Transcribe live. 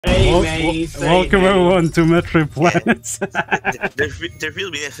Welcome everyone to Metroid Planets. The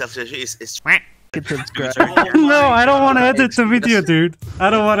real meaning of strategy is No, I don't want to edit the video, dude. I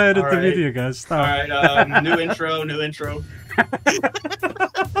don't want to edit the video, guys. Stop. Alright, new intro.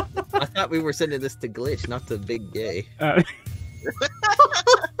 I thought we were sending this to Glitch, not to Big Gay.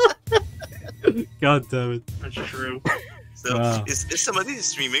 God damn it. That's true. So, is somebody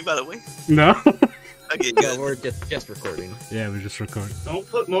streaming, by the way? No. Okay, Yeah, we're just recording. Yeah, we're just recording. Don't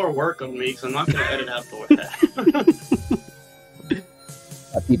put more work on me, because I'm not going to edit out the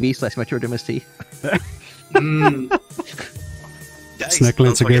TV/Metroid MST. Guys, Snack don't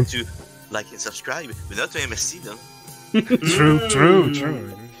Lens forget again. to like and subscribe. Without the MSC, though.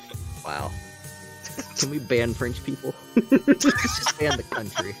 True. Wow. Can we ban French people? Just ban the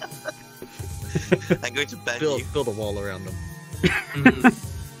country. I'm going to ban you. Build a wall around them.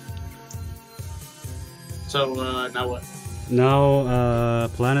 So, now what? Now,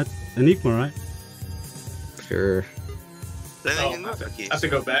 Planet Enigma, right? Sure. Then I Oh, can move. Okay. I have to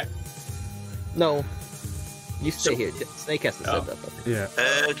go back. No. You stay here. Snake has to set that up. Yeah.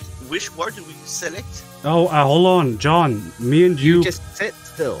 Which word do we select? Oh, hold on, John. Me and you. Just sit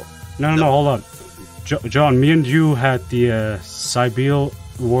still. No, hold on. John, me and you had the Sibyl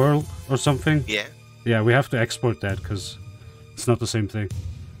world or something. Yeah. Yeah, we have to export that because it's not the same thing.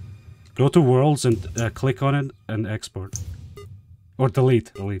 Go to worlds and click on it and export. Or delete.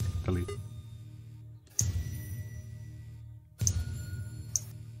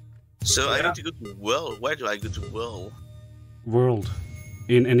 So I need to go to world. Where do I go to world? World.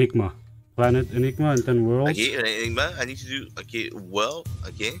 In Enigma. Planet Enigma and then worlds. Okay, Enigma. I need to do world.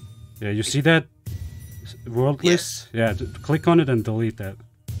 Okay. Yeah, you see that world list? Yeah, click on it and delete that.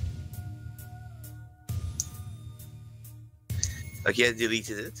 Okay, I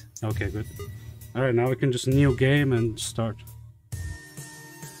deleted it. Okay, good. Alright, now we can just new game and start.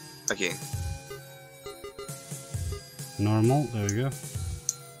 Okay. Normal, there we go.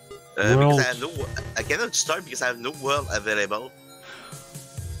 Because I have I cannot start because I have no world available.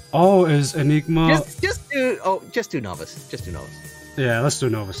 Oh, is Enigma... Just do novice. Just do novice. Yeah, let's do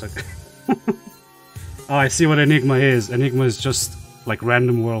Novice. Okay. Oh, I see what Enigma is. Enigma is just like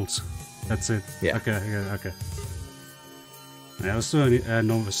random worlds. That's it. Yeah. Okay. Yeah, let's do a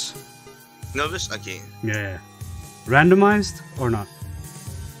Novice. Novice? Okay. Yeah. Randomized or not?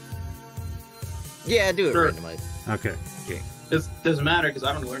 Yeah, do it Sure. randomized. Okay. It doesn't matter, because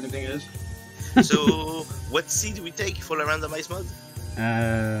I don't know where anything is. So, what seed do we take for the randomized mode?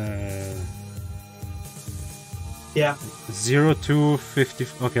 Yeah. 0 to 50.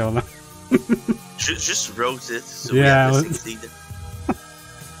 Okay, hold on. Just rotate it. So Yeah, we have the seed.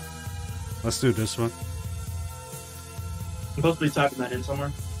 Let's do this one. I'm supposed to be typing that in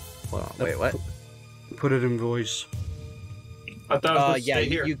somewhere. Hold on, wait, what? Put it in voice. I thought I was supposed to Yeah, stay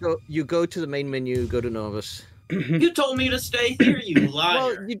here. you go to the main menu, go to novice. You told me to stay here, you liar.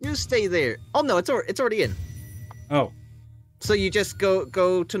 Well, you do stay there. Oh no, it's already in. Oh. So you just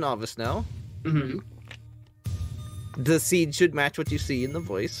go to novice now. Mm-hmm. The seed should match what you see in the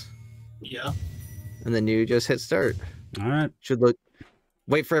voice, Yeah. and then you just hit start. Alright. Should look.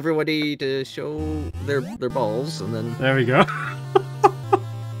 Wait for everybody to show their balls, and then. There we go.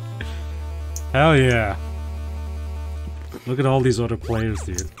 Hell yeah. Look at all these other players,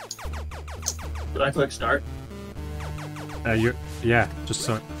 dude. Did I click start? Yeah, just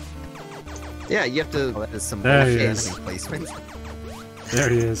start. Yeah, you have to. That is some There he bullshit is. enemy placement. There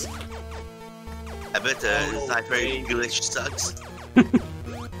he is. I bet Sniper Glitch sucks.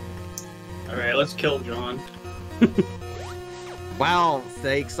 Alright, let's kill John. Wow,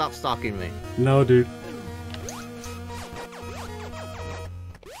 Snake, stop stalking me. No, dude.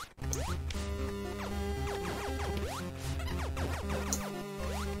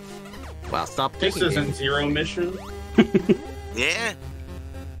 Wow, stop This taking isn't me. Zero Mission. Yeah.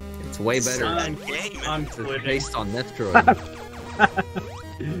 It's way better. I'm, game. I'm It's quitting. based on Metroid.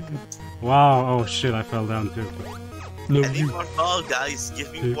 Wow, oh shit, I fell down too. I need more fall, guys.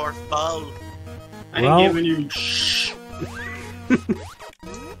 Give me more fall. I Well- ain't giving you shh.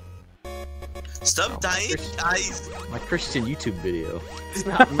 Stop dying, guys. My Christian YouTube video. It's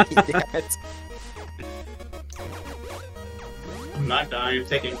not me, Dad. I'm not dying. I'm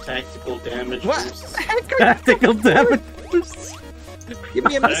taking tactical damage. What? boosts. Tactical damage. Give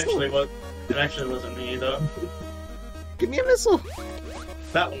me a It missile. actually wasn't me though. Give me a missile.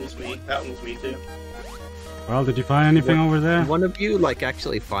 That one was me. That one was me too. Well, did you find anything over there? One of you, like,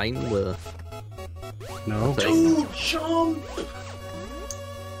 actually find the. No. Dude, jump!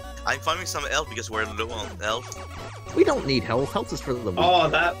 I'm finding some health because we're low on health. We don't need health. Health is for the weak. Oh,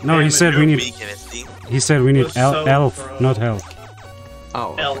 that. No, he damage said we need. Weak MSD. He said we need was so elf, pro. not health.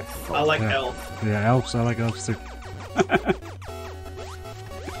 Oh, okay. Elf. I like Yeah. elf. Yeah, elves. I like elves too.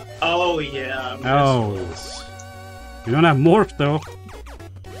 Oh yeah. Oh. Missiles. You don't have morph though.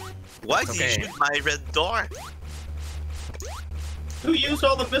 Why did Okay. you shoot my red door? Who used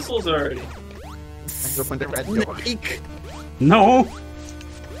all the missiles already? Open the red door. No,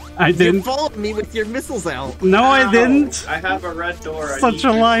 I You didn't. followed me with your missiles out. No, I Ow, didn't. I have a red door. I Such need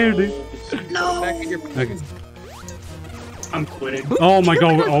a liar, dude. missiles. No. Back at your Okay. I'm quitting. Oh my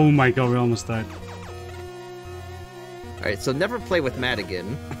god! Oh my god! We almost died. All right, so never play with Matt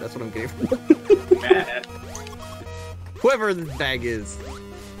again. That's what I'm getting from Matt. whoever this bag is.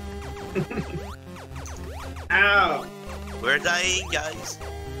 Ow. We're dying, guys.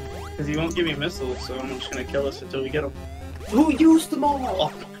 Because he won't give me missiles, so I'm just gonna kill us until we get them. Who used them all? Oh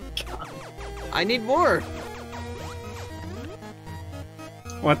my god. I need more.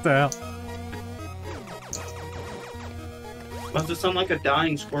 What the hell? Must it sound like a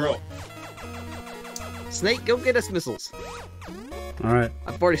dying squirrel? Snake, go get us missiles. All right.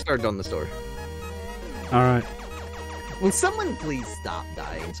 I've already started on the store. All right. Will someone please stop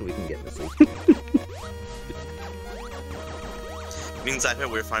dying so we can get missiles? Means I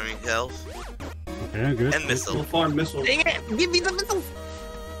heard we're farming health Okay, good. and We'll missile. farm missiles. Dang it! Give me the missiles!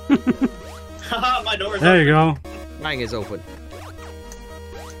 Haha, my door is There open. you go. Mine is open.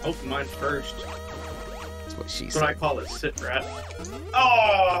 Open mine first. That's what she That's what I said. call it, sit rat.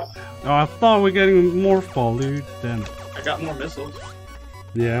 Oh! Oh, I thought we were getting morph ball, dude. Damn. I got more missiles.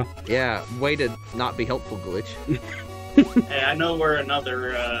 Yeah. Yeah, way to not be helpful, Glitch. Hey, I know where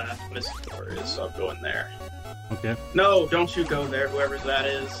another missile door is, so I'll go in there. Okay. No, don't you go there, whoever that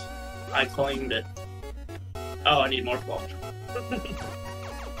is. I claimed it. Oh, I need more ball.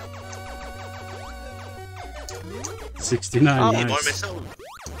 69. Oh, Need more Nice. missile.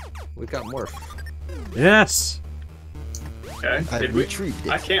 We got more. Yes. Okay, I did we? retrieved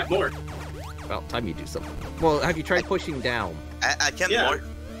I it. can't more. About time you do something. Well, have you tried pushing down? I can't Yeah. morph.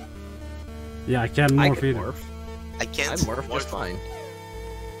 Yeah, I can't I morph can either. morph. I I can't morph just fine.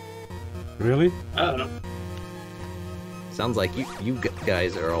 Really? I don't know. Sounds like you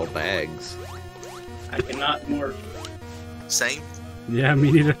guys are all bags. I cannot morph. Same. Yeah,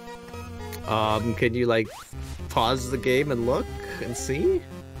 me neither. Can you like pause the game and look and see?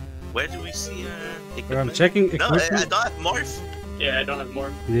 Where do we see I'm equipment? checking No, I equipment. don't have morph. Yeah, I don't have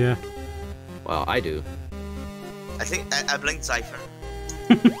morph. Yeah. Well, I do. I think I blinked Cypher.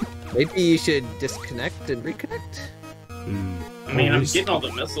 Maybe you should disconnect and reconnect. Mm. I mean, I'm Always. getting all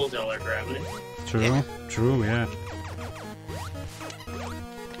the missiles y'all are grabbing. True. Yeah. True. Yeah.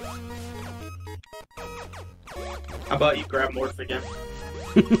 How about you grab morph again?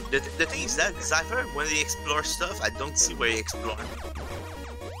 The thing is that Cypher, when he explores stuff, I don't see where he explores.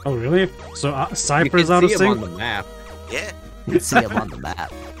 Oh, really? So You Cypher's can out of see him sync? on the map. Yeah, You can see him on the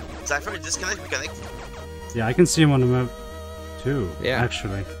map. Cypher, disconnect, reconnect. Yeah, I can see him on the map too. Yeah.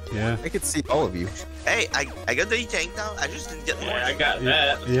 Actually. Yeah. I can see all of you. Hey, I got the E-tank now. I just didn't get more. Yeah, I got Yeah,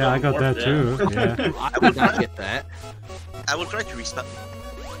 that. Let's yeah, go I got morph that down. too, yeah. I would not get that. I will try to respawn.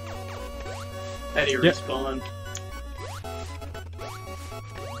 Eddie, Yeah. respawn.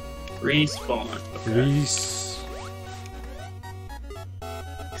 Respawn. Okay. Reese.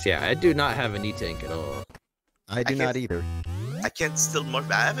 So yeah, I do not have an E-tank at all. I do I not can- either. I can't still morph.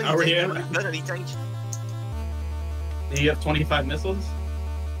 I have an Are we E-tank. in? I've got an E-tank. Do you have 25 missiles?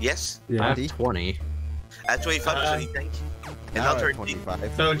 Yes, I Yeah. have 20. I have 25 E-tank. And Now now I have 30.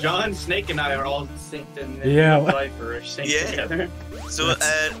 25. So John, Snake, and I are all synced in Yeah. real life or synced Yeah. together. So,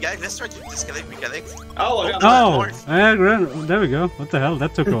 guys, let's try to disconnect, reconnect. Oh, I got Oh, Morph. there we go. What the hell?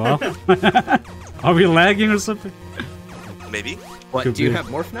 That took a while. Are we lagging or something? Maybe. What, Could do you be. have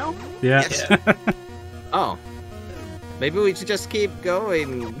morph now? Yeah. Yes. Yeah. Oh. Maybe we should just keep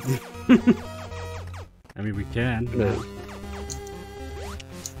going. I mean, we can. No.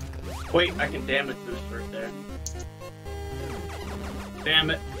 Wait, I can damage boost right there. Damn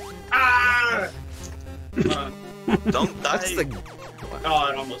it. Ah! Come on. Don't die. That's the Oh,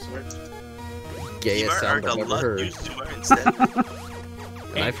 it almost worked. gayest Femur sound are I've the ever luck heard. used to her instead.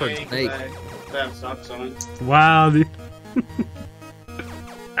 And I've heard Okay, Snake. I have socks on. Wow.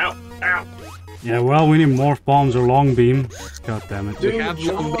 Ow! Ow! Yeah, well, we need morph bombs or long beam. God damn it. We Dude, have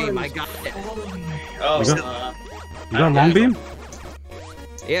long beam, John. I got it. Oh, You got- You got I long beam?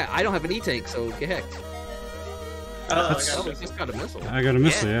 Yeah, I don't have an E-tank, so get hecked. I That's- Oh, got we this. just got a missile. I got a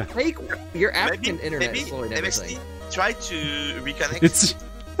missile, yeah. Snake, your African Maybe, internet maybe is slowing MST, everything. try to reconnect. It's.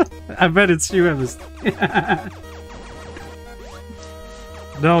 I bet it's you, MST.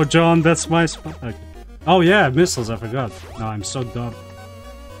 No, John, that's my spot. Okay. Oh, yeah, missiles, I forgot. No, I'm so dumb.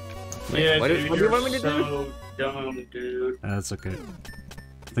 Yeah, What dude, do you you're want me to so dumb, dude. That's okay.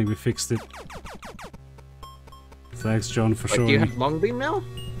 I think we fixed it. Thanks, John, for Like, showing do you me. have long beam now?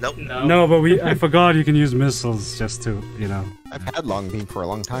 Nope. No. No, but I forgot you can use missiles just to, you know. I've had long beam for a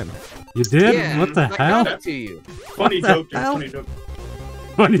long time. You did? Yeah, What the I hell? got it to you. Funny the joke, dude. hell? Funny joke.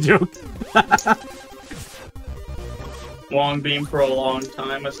 Funny joke. Long beam for a long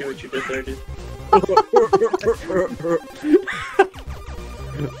time. I see what you did there, dude.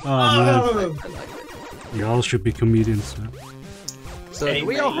 Oh man, you all should be comedians. Man. So Hey,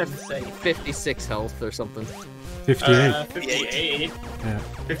 we all man, have say. 56 health or something. 58. 58, Yeah.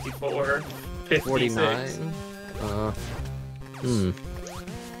 54, 56. 49.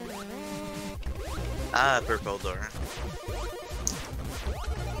 Ah, purple door.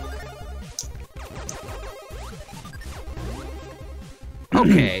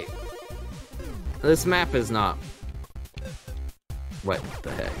 Okay. This map is not... What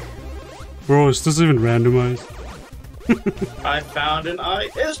the heck? Bro, is this even randomized? I found an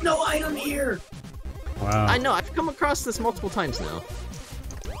item. There's no item here. Wow. I know, I've come across this multiple times now.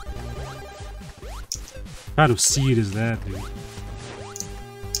 What kind of seed is that, dude?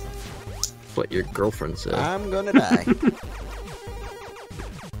 What your girlfriend said. I'm gonna die.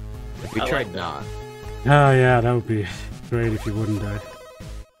 We I tried like that. not. Oh yeah, that would be great if you wouldn't die.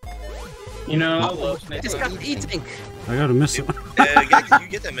 You know, I love I Snake. just got the E-Tank. I got a missile. Guys, did you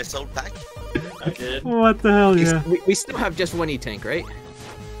get a missile pack? I did. What the hell, yeah. We still have just one E-Tank, right?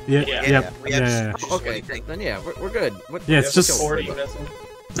 Yeah, Yeah. yep, We have yeah. just Okay, 20 then yeah, we're good. What, Yeah, it's There's just- 40 missile.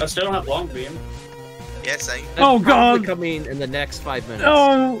 I still don't have long beam. Yeah, same. That's Oh, probably God. coming in the next 5 minutes.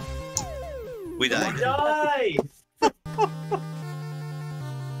 Oh! We died. Die!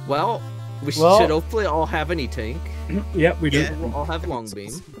 Well, we Well- should hopefully all have an E-Tank. Yep, we do. Yeah. We'll all have long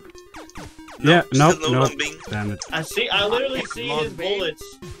beam. Yeah, nope, Still no nope. long beam. Damn it. I literally see Long his beam. bullets.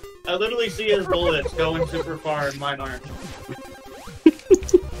 I literally see his bullets going super far and mine aren't.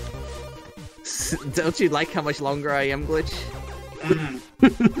 Don't you like how much longer I am, Glitch?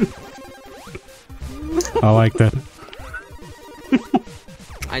 I like that.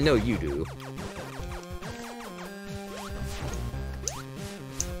 I know you do.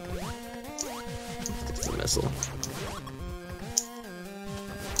 It's a missile.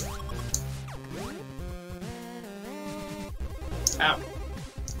 Ow.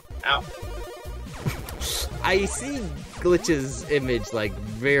 Ow. I see Glitch's image like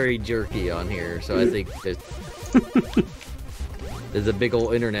very jerky on here, so I think there's a big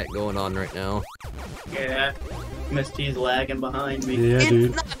old internet going on right now. Yeah. Miss T's lagging behind me. Yeah, It's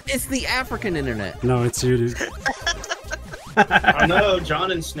dude. not, it's the African internet. No, it's you, dude. I know,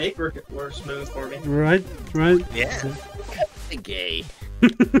 John and Snake were smooth for me. Right, right. Yeah. Gay.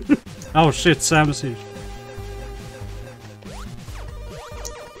 Oh shit, Sam's here.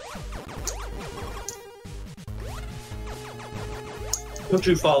 Don't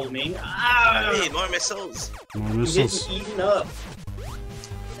you follow me? Ah! Hey, more missiles. More I'm missiles. getting eaten up.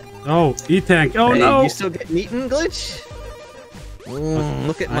 Oh, E-Tank. Oh Hey, no! you still getting eaten, Glitch?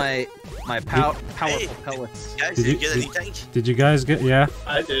 Look at my powerful Hey. pellets. Guys, Did did you you- get did- any tank? Did you guys get? Yeah.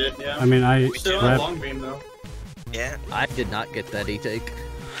 I did, yeah. I mean, I We still have grabbed. long beam though. Yeah. I did not get that E-Tank.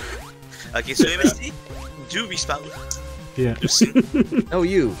 Okay, so MST, do respawn. Yeah. Too soon. No,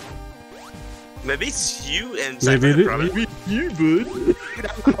 you. Maybe it's you and Maybe Cypher it- problem. Maybe you, bud.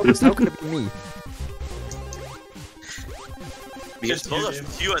 How could it be me? Because Just both you,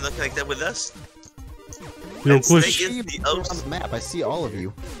 of you are not connected with us. Yo, And Snake push. is See the you on host. the map. I see all of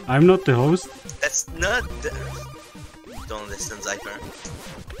you. I'm not the host. That's not the... Don't listen, Cypher.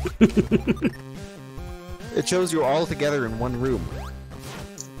 It shows you all together in one room.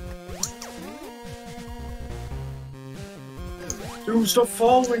 Dude, stop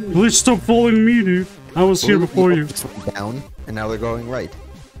following me. Please stop following me, dude. I was here before you. Just went down, and now they're going right.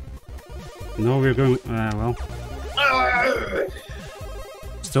 No, we're going. Well, Ah!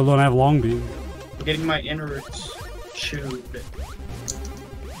 still don't have long beam. I'm getting my innards chewed.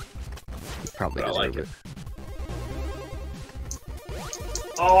 Probably I deserve like it.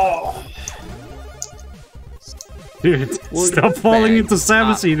 Oh! Dude, Well, stop you're falling bad. into Samus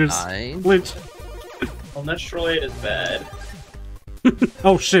Not Eaters. dying. Glitch. Well, Metroid is bad.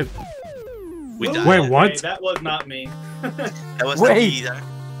 Oh shit. We Ooh, died. Wait, okay, what? That was not me. That was Wait. not me either.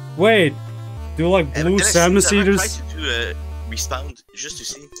 Wait. Do like And blue then I Samus tried Eaters? to respawn just to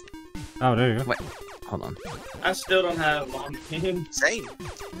see. Oh, there you go. Hold on. I still don't have long beam. Same.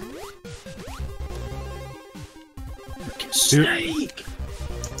 Snake!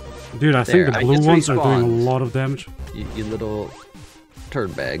 Dude, I think There, the I blue just ones are doing a respawned. lot of damage. You little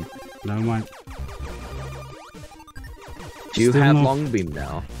turd bag. Never mind. Do you Still have no- long beam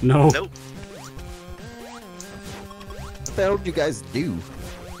now? No. Nope. What the hell did you guys do?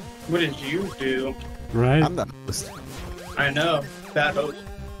 What did you do? Right? I'm the host. I know. Bad host.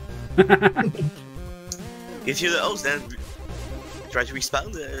 If you're the host, then try to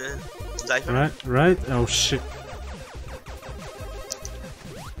respawn the diver. Right? Oh shit.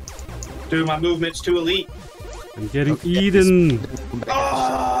 Dude, my movement's too elite. I'm getting eaten.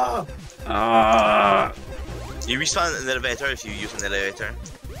 Ah! You respawn an elevator if you use an elevator.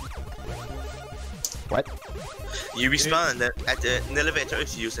 What? You respawn an elevator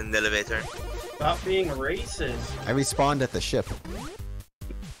if you use an elevator. Stop being racist. I respawned at the ship.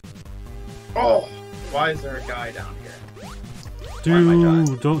 Oh! Why is there a guy down here? Why am I dying?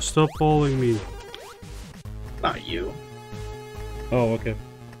 Dude, don't stop following me. Not you. Oh, okay.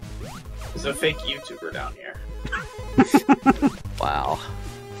 There's a fake YouTuber down here. Wow.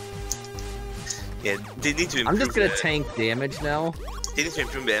 Yeah, they need to improve. I'm just gonna tank damage now. They need to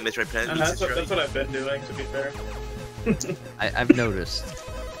improve the Metroid planet. And that's what I've been doing, to be fair. I've noticed.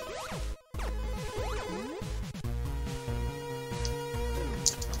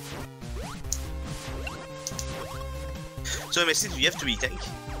 So, Messi, do you have to re-tank?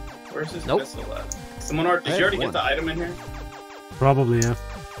 Where's his Nope. missile at? Did you already get the item in here? Probably, yeah.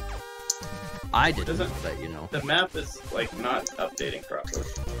 I didn't, Doesn't- but you know. The map is, like, not updating properly.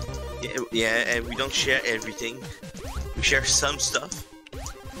 Yeah, and we don't share everything. We share some stuff.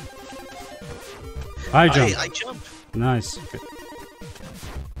 High jump. I jump. Nice. Okay.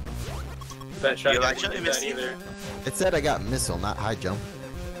 That shot You like didn't shot, do that Misty? either. It said I got missile, not high jump.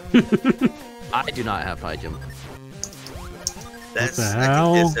 I do not have high jump. That's, the I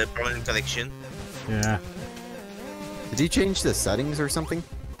hell? think that's a permanent connection. Yeah. Did you change the settings or something?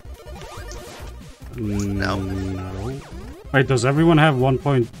 No. No. Wait, does everyone have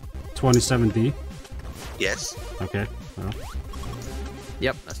 1.27D? Yes. Okay. Well.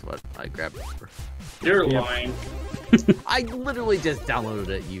 Yep, that's what I grabbed it for. You're Yep. lying. I literally just downloaded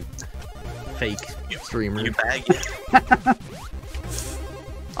it, you fake streamer. You bag.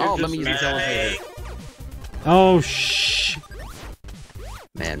 Oh, You're let me use just this mad. elevator. Oh, shh.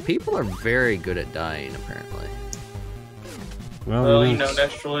 Man, people are very good at dying, apparently. Well, you know, knows?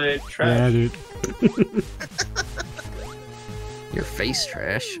 Metroid Yeah, trash. dude. Your face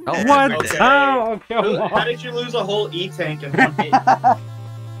trash. Oh, What? Okay. Oh, come How on. did you lose a whole E-tank in one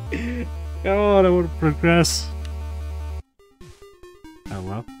hit? Come on, I want to progress. Oh,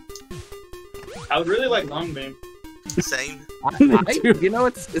 well. I would really like Long Beam. Same. you know,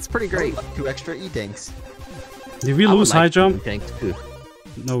 it's pretty great. 2 extra E-tanks. Did we I would lose like high jump? Tanks too.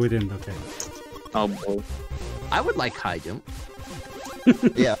 No, we didn't. Okay. Oh boy. I would like high jump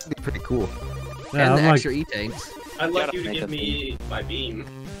Yeah, that'd be pretty cool. Yeah, and the I'm like, extra E-tanks. I'd like Gotta you to make give a me my beam.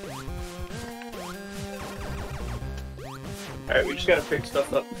 Alright, we just gotta pick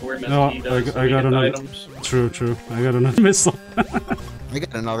stuff up before Misty No, does. I so got we get the another- items. true. I got another missile. I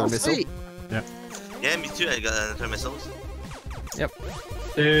got another Oh, missile. sweet. Yeah, me too. I got another missiles.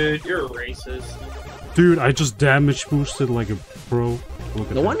 Dude, you're a racist. Dude, I just damage boosted like a pro. Look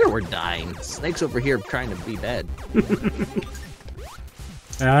at No that. wonder we're dying. Snake's over here trying to be bad.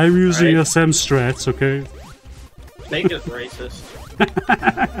 Yeah, I'm using Right. SM strats, okay? Snake is racist.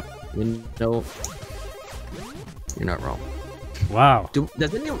 You know, you're not wrong. Wow.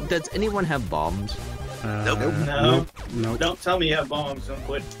 Does anyone have bombs? Nope. No. Nope. Don't tell me you have bombs, don't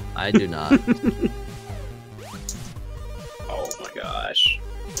quit. I do not. Oh my gosh.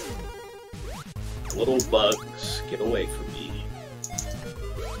 Little bugs, get away from me.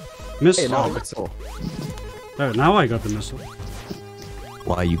 Missile. Hey, another missile. There, now I got the missile.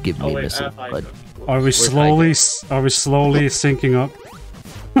 Why you give Oh me wait, missile, I bud? Are we Where's slowly syncing up?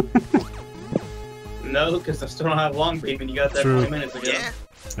 No, because I still don't have long beam and you got that True. 20 minutes ago. Yeah.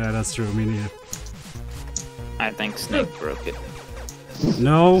 Yeah, that's true. Me neither. I think Snake broke it.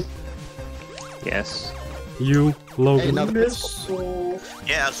 No, Yes. you, Hey, Logan. another missile. Missile.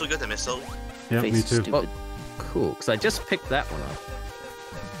 Yeah, I also got a missile. Yeah, Face me too. stupid. Oh, cool, because I just picked that one up.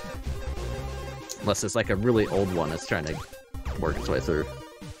 Unless it's like a really old one that's trying to work its way through.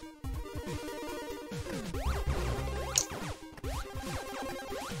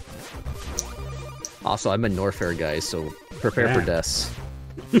 Also, I'm a Norfair guy, so prepare for Yeah. deaths.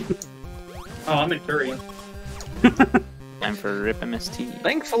 Oh, I'm in Curry. Time for Rip MST.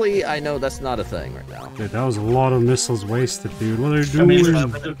 Thankfully, I know that's not a thing right now. Dude, that was a lot of missiles wasted, dude. What are you I mean, doing?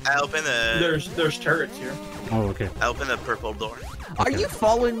 I open a there's turrets here. Oh, okay. I open a purple door. Are you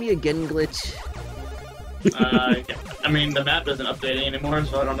following me again, Glitch? I mean, the map isn't updating anymore,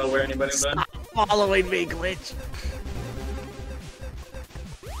 so I don't know where anybody's been. Following me, Glitch.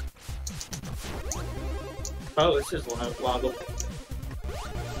 Oh, it's just Loggle.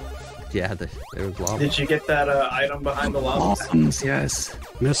 Yeah, there was lava. Did you get that item behind the lava? Bombs, yes.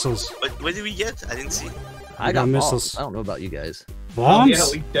 Missiles. What did we get? I didn't see. I got missiles. missiles. I don't know about you guys. Bombs? Oh,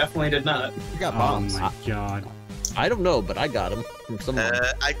 yeah, we definitely did not. You got Oh bombs. my god. I don't know, but I got them from someone.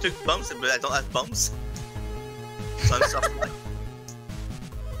 I took bumps, but I don't have bumps. So I'm suffering.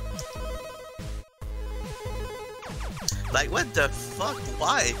 Like, what the fuck?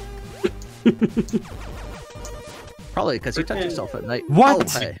 Why? Probably because you touch yourself at night.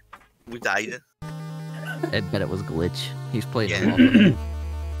 What? Oh, hey. We died. I bet it was glitch. He's playing Yeah. along.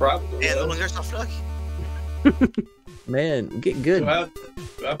 Probably. Yeah, no was. longer soft luck. Man, get good. Do I have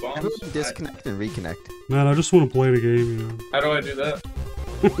How bombs? do we disconnect and reconnect? Man, I just want to play the game, you know. How do I do that?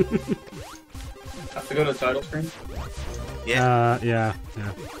 Have to go to the title screen? Yeah. Yeah.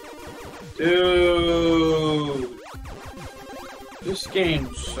 Dude! This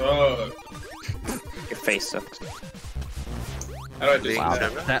game sucks. Your face sucks. How do I do Wow,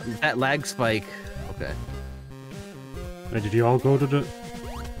 that? that lag spike. Okay. Wait, did you all go to the...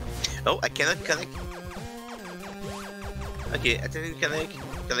 Oh, I cannot connect. Okay, I didn't connect.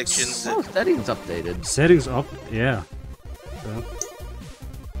 Connections. Oh, settings updated. Settings up? Yeah.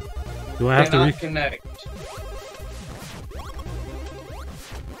 Do I have to Cannot connect.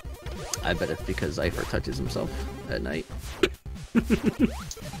 I bet it's because Zypher touches himself at night.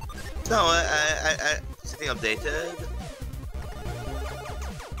 No, I setting updated.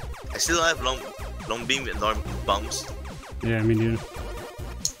 I still don't have long beam with norm bumps. Yeah, I mean, you...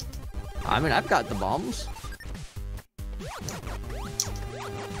 I mean, I've got the bombs.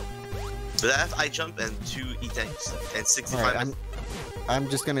 But I have high jump and 2 E-tanks and 65. Alright, I'm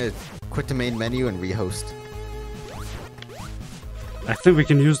just gonna quit the main menu and rehost. I think we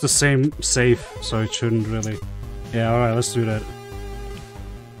can use the same save, so it shouldn't really... Yeah, alright, let's do that.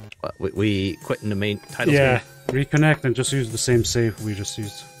 What, we quit in the main title Yeah, screen? reconnect and just use the same save we just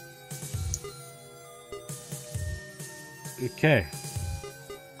used. Okay.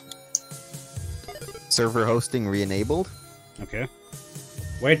 Server hosting re-enabled. Okay.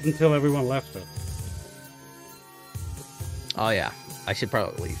 Wait until everyone left, though. Oh yeah, I should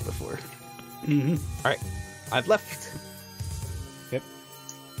probably leave before. Mm-hmm. Alright, I've left.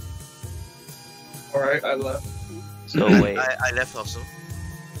 Alright, I left. So wait. I left also.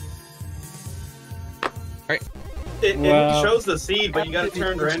 It Wow. shows the seed, but you gotta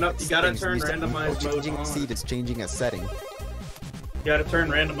turn random. You gotta turn Things, randomized mode changing a on. seed is changing a setting. You gotta turn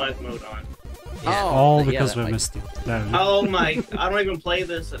randomized mode on. Yeah. All yeah, because that we might- missed it. That- Oh my! I don't even play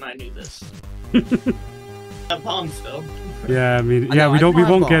this, and I knew this. That bomb still. Yeah, I mean, I yeah, know, we I don't, we have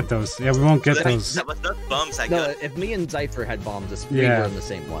won't bombs. get those. Yeah, we won't get That those. was not bumps I No, got. if me and Zypher had bombs, we Yeah. were in the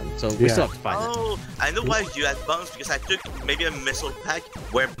same one, so we Yeah. still have to find it. Oh, I know why you had bumps because I took maybe a missile pack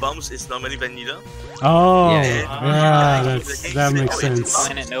where bumps is normally vanilla. Oh, Yeah, yeah, yeah. that makes Oh, it's sense. bumps.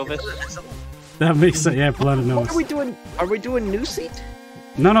 Planet Novus? That makes sense. Yeah, Planet What Novus. are we doing? Are we doing new seed?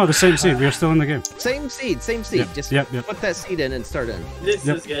 No, the same seed. We are still in the game. Same seed, same seed. Yep, Just yep. put that seed in and start in. This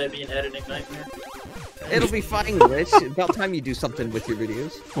Yep. is gonna be an editing nightmare. It'll be fine, Rich. About time you do something with your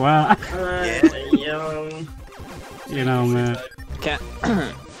videos. Well, Young. you know, man. Can't.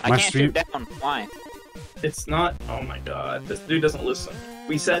 My I can't stream- shoot down. Why? It's not. Oh my god, this dude doesn't listen.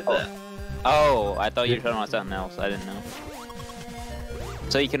 We said that. Oh, I thought you were talking about something else. I didn't know.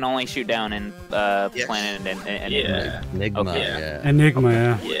 So you can only shoot down in Yes. Planet and Yeah. Enigma, Okay. yeah. Enigma,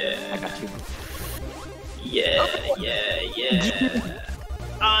 yeah. I Yeah. got you. Yeah.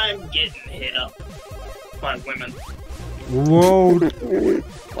 I'm getting hit up by women. Whoa.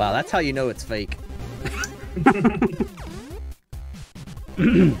 Wow, that's how you know it's fake.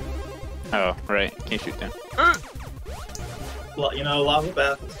 Oh, right. Can't shoot down. Well, you know, lava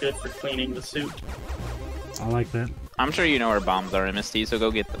bath is good for cleaning the suit. I like that. I'm sure you know where bombs are, MST, so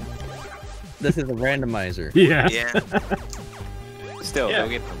go get them. This is a randomizer. Yeah, Yeah. Still, Yeah. go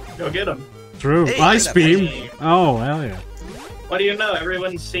get them. Go get them. true. Hey, Ice that beam. way. Oh, hell yeah. What do you know?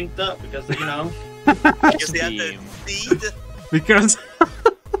 Everyone's synced up because, you know. Because they have the seed. Because.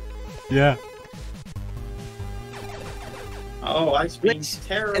 Yeah. Oh, ice beam's Rich,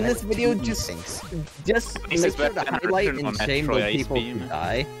 terrible. in this video, Two just things. This make is sure better to than highlight Return on and shame those Metroid Ice people who Beam.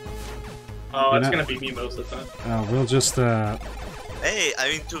 die. Oh, it's You know- gonna be me most of the time. We'll just, Hey,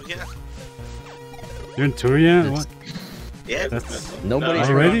 I'm in Turkey. You're in Turia? It's- What? Yeah. That's Nobody's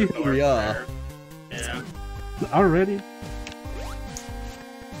No, Already? we're not Yeah. Yeah. already?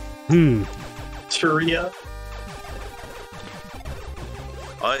 Hmm. Turia.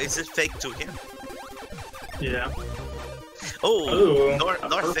 Oh, is it fake Turkey? Yeah. Oh, Ooh, North a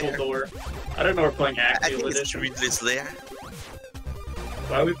North purple Fair. door. I don't know we're playing I Axial think it's Edition. Treatless there.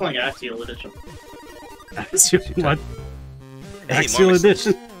 Why are we playing Axial Edition? What? Hey, Axial Morris.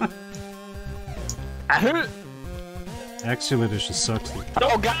 Edition. Actually, this just sucks. Dude.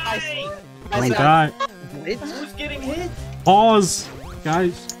 Oh, guys! Don't die. Who's getting hit? Pause,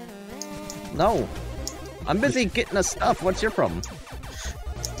 guys. No. I'm busy getting us stuff. What's your problem?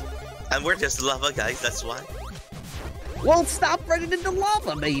 And we're just lava guys, that's why. Well, stop running into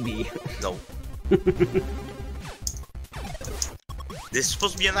lava, maybe. No. This is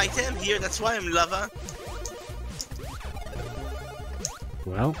supposed to be an item here, that's why I'm lava.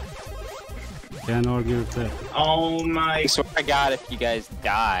 Well, can't argue with that. Oh my. I swear to God, if you guys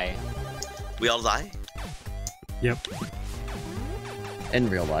die. We all die? Yep. In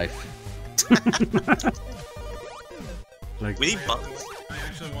real life. Like, We need bugs. I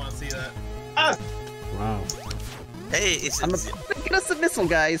actually want to see that. Ah! wow. Hey, it's... Get us a missile,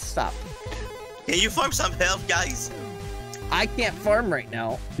 guys. Stop. Can you farm some health, guys? I can't farm right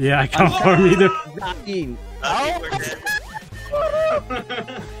now. Yeah, I can't farm either. Dying. Okay, we're dead.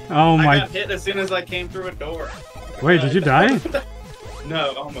 Oh I my. got hit as soon as I came through a door. Wait, did you die?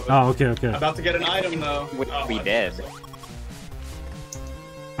 No, almost. Oh, okay, okay. About to get an item though. We dead.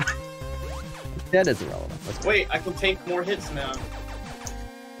 That is irrelevant. Let's go. Wait, I can take more hits now.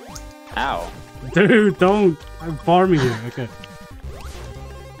 Ow. Dude, don't. I'm farming here. Okay.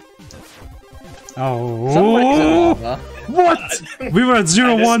 Somebody's in Oh. lava. What? We were at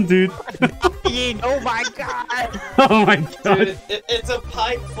 0-1, dude. Oh my God! Oh my Dude, god. it's a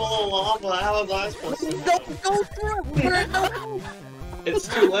pipe full of lava. How was I supposed to know? Don't go through. We're at no help. It's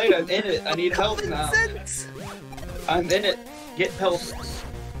too late. I'm in it. I need help now. Sense. I'm in it. Get help.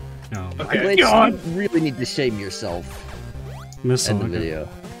 Oh my Okay. Glitch, God. you really need to shame yourself. Missile. End the Okay. video.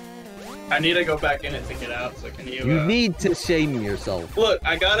 I need to go back in it to get out. So can you? You need to shame yourself. Look,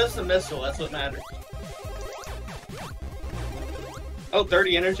 I got us a missile. That's what matters. Oh,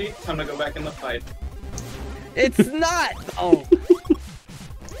 30 energy. Time to go back in the fight. It's not. Oh.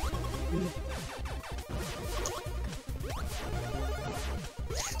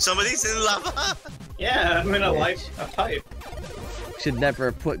 Somebody's in lava! Yeah, I'm in a Bitch. light, a pipe. Should never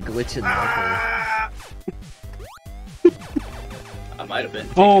have put glitch in lava. I might have been.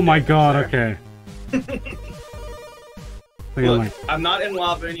 Oh taking my damage god, there. okay. Look at Look, my. I'm not in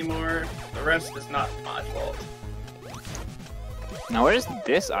lava anymore. The rest is not my fault. Now where's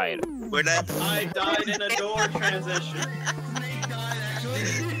this item? We're dead. I died in a door transition. Snake died,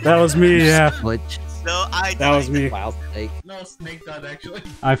 actually. That was me, yeah. Glitch. No, I died. That was me. Wild snake. No, Snake died, actually.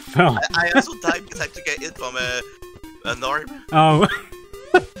 I fell. I also died because I took a hit from an orb. Oh.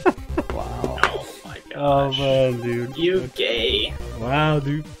 Wow. Oh my Oh gosh. man, dude. You gay. Wow,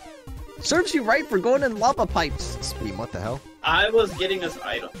 dude. Serves you right for going in lava pipes. Scream, what the hell? I was getting us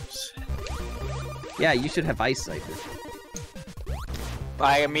items. Yeah, you should have ice cipher.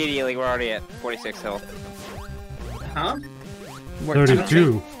 I immediately we're already at 46 health. Huh? We're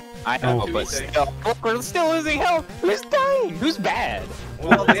 32. I know, Oh. but still, we're still losing health. Who's dying? Who's bad?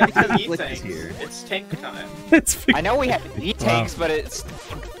 Well, we have Because to eat Glitch is things. here. It's tank time. It's I know we have E tanks, but it's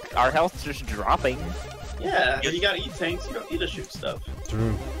our health's just dropping. Yeah, if you gotta eat tanks, you don't need to shoot stuff.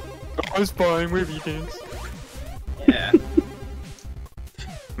 true. It's fine, we have E tanks. Yeah.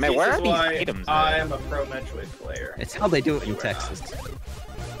 Man, This where is are these why items? I at? am a pro Metroid player. It's how they do it in Texas.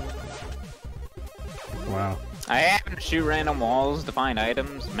 Wow. I have to shoot random walls to find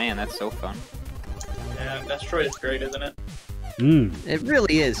items. Man, that's so fun. Yeah, Metroid is great, isn't it? Mm. It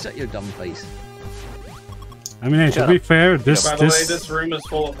really is. Shut your dumb face. I mean, hey, to Shut be fair, this By the way, this this room is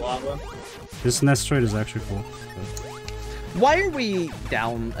full of lava. this Metroid is actually cool. Why are we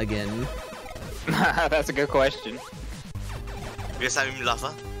down again? That's a good question. Because I'm in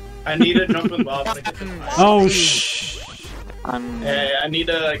lava. I need to jump in lava to get this item. Oh shh. Hey, I need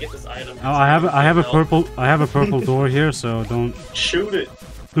to get this item. Oh, I have a purple door here, so don't. Shoot it.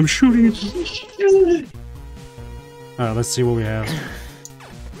 I'm shooting it. Shoot it. All right, let's see what we have.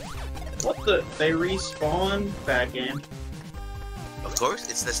 What the? They respawn? Bad game. Of course,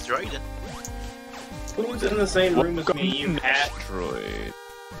 it's destroyed. Who's in the same room as me, you cat? Metroid.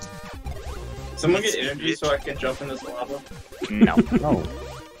 Someone get energy so I can jump in this lava? No. No.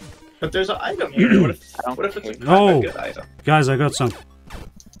 But there's an item here. What if, I don't what if it's a care. kind Oh. of good item? Guys, I got some.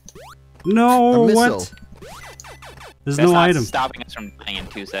 No, A missile. what? There's That's no not item. stopping us from dying in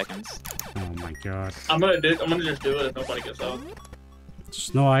 2 seconds. Oh my god. I'm gonna just do it if nobody gets out.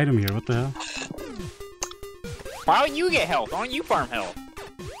 There's no item here. What the hell? Why don't you get health? Why don't you farm health?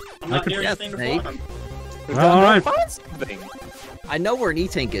 I'm not could- near Yes, anything to Snake. farm. Well, all right. Find something. I know where an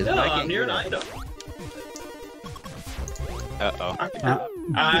E-Tank is, No, but I can't I'm near get an it. item. Uh-oh.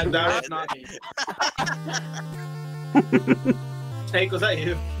 That was not me. Snake, was that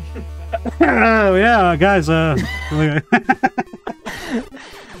you? Oh yeah, guys.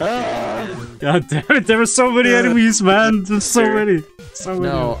 God damn it, there were so many enemies, man. There's so many. So many.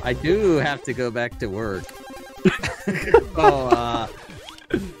 No, I do have to go back to work. So,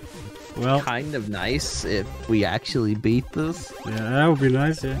 Well, kind of nice if we actually beat this. yeah, that would be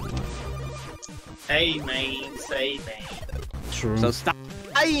nice, yeah. Hey, man, say, man. True. So stop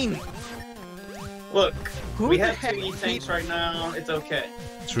dying! Look, Who we the have heck 2 E-tanks right now. It's okay.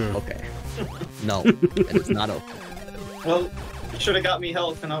 True. Okay. No, it's not okay. Well, you should have got me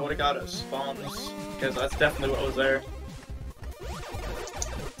health and I would have got us spawns. Because that's definitely what was there.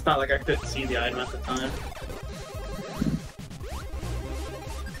 It's not like I couldn't see the item at the time.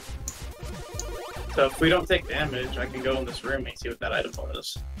 So if we don't take damage, I can go in this room and see what that item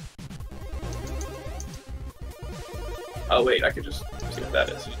was. Oh wait, I could just see what that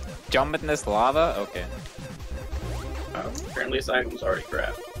is. Jump in this lava? Okay. Apparently this item's already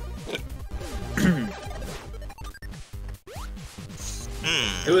grabbed.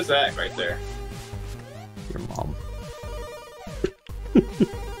 Who is that right there? Your mom.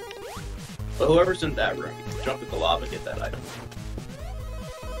 Well, whoever's in that room, jump in the lava, get that item.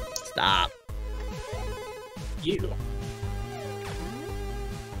 Stop. You.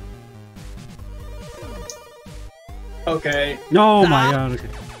 Okay, No, my god. Okay.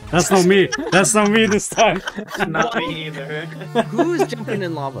 That's not me. That's not me this time. not me either. Who is jumping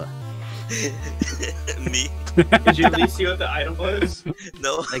in lava? Me? Did you at least see what the item was?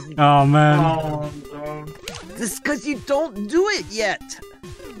 No. Like, Oh, man. Oh, no. this because you don't do it yet.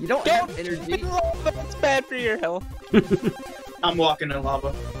 You don't have energy. That's bad for your health. I'm walking in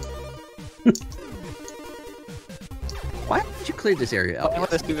lava. Why did you clear this area Playing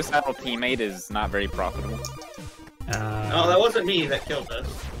out? with a suicidal teammate is not very profitable. No, that wasn't me that killed us.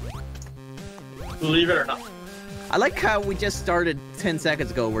 Believe it or not. I like how we just started 10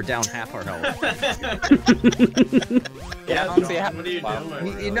 seconds ago. We're down half our health. Yeah, don't see John, how- what are you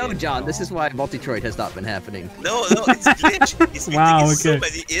doing? You know, John, this is why Multitroid has not been happening. No, it's glitch. He's been Wow, taking so okay.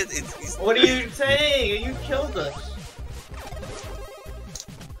 many it's What are you saying? You killed us.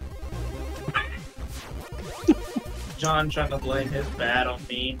 John trying to blame his bad on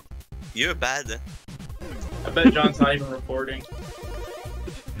me. You're bad. I bet John's not even recording.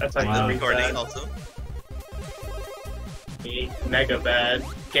 That's how Wow. you know he's Recording bad. also. Me, mega bad.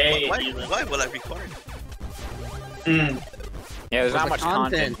 Gay Why, even. why will I record? Mm. Yeah, there's For not the much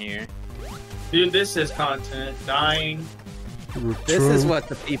content. content here. Dude, this is content. Dying. This is what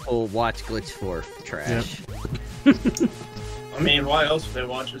the people watch Glitch for. Trash. I mean, why else would they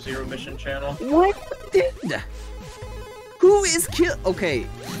watch a Zero Mission channel? What did? Who is kill? Okay,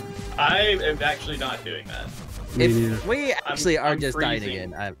 I am actually not doing that. Me if neither. we actually are I'm just dying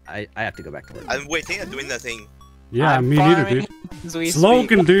freezing. again, I have to go back to work. I'm waiting and doing nothing. Yeah, I'm me neither, farming dude. as we It's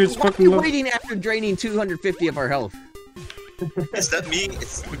Logan, speak. dude. It's Why are fucking you Logan. waiting after draining 250 of our health? It's not me,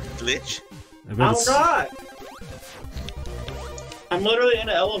 it's glitch. I bet I'm it's... not! I'm literally in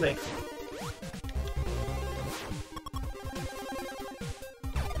an elevator.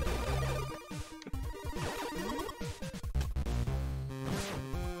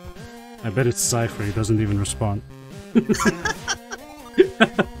 I bet it's Cypher. He doesn't even respond.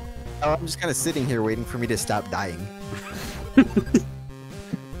 Oh, I'm just kind of sitting here waiting for me to stop dying.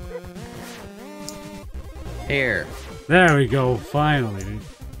 Here. There we go. Finally, dude.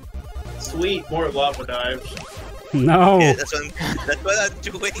 Sweet, more lava dives. No. Yeah, that's what I'm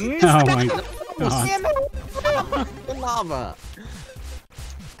doing. Oh my god. The lava.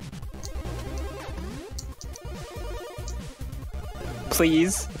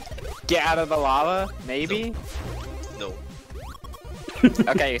 Please get out of the lava, maybe. No.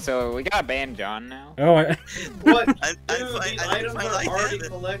 Okay, so we got to ban John now. Oh, I... What? I'm Dude, fine. these I'm items fine are like already that.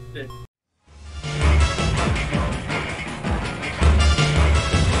 collected.